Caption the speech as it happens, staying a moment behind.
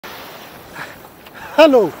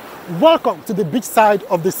Hello, welcome to the beach side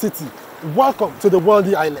of the city. Welcome to the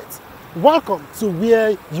Wealthy Islet. Welcome to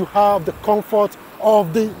where you have the comfort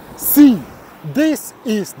of the sea. This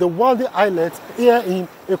is the Wealthy Islet here in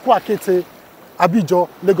Eko-Akete, Abijo,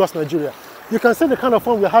 Lagos, Nigeria. You can see the kind of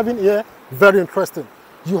fun we're having here. Very interesting.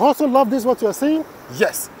 You also love this, what you're seeing?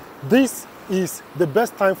 Yes, this is the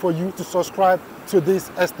best time for you to subscribe to this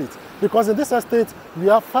estate. Because in this estate, we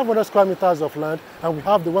have 500 square meters of land and we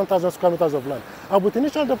have the 1,000 square meters of land. And with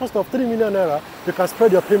initial deposit of 3 million naira, you can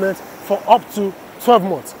spread your payments for up to 12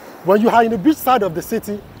 months. When you are in the beach side of the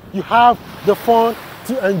city, you have the fun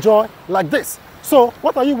to enjoy like this. So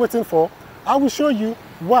what are you waiting for? I will show you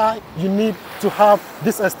why you need to have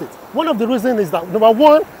this estate. One of the reasons is that, number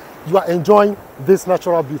one, you are enjoying this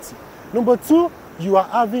natural beauty. Number two, you are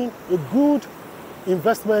having a good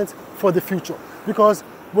investment for the future. Because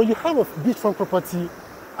when you have a beachfront property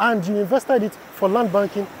and you invested it for land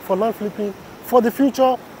banking, for land flipping, for the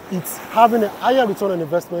future, it's having a higher return on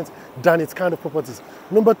investment than its kind of properties.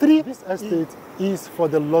 Number three, this estate is for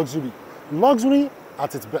the luxury. Luxury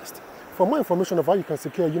at its best. For more information of how you can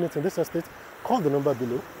secure a unit in this estate, call the number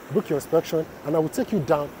below, book your inspection, and I will take you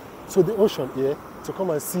down to the ocean here to come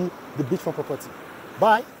and see the beachfront property.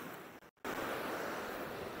 Bye.